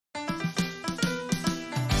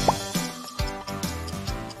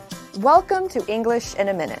Welcome to English in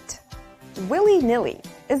a Minute. Willy-nilly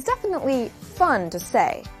is definitely fun to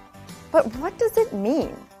say, but what does it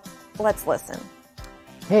mean? Let's listen.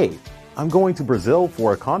 Hey, I'm going to Brazil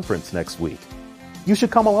for a conference next week. You should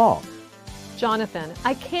come along. Jonathan,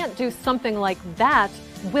 I can't do something like that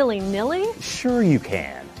willy-nilly. Sure you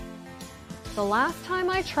can. The last time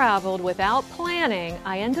I traveled without planning,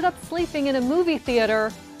 I ended up sleeping in a movie theater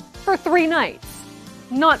for 3 nights.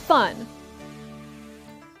 Not fun.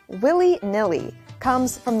 Willy-nilly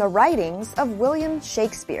comes from the writings of William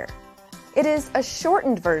Shakespeare. It is a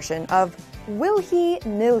shortened version of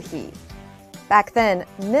will-he-nil-he. Back then,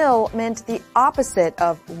 nil meant the opposite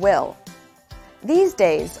of will. These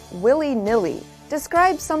days, willy-nilly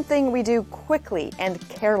describes something we do quickly and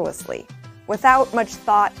carelessly, without much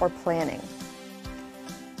thought or planning.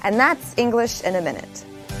 And that's English in a Minute.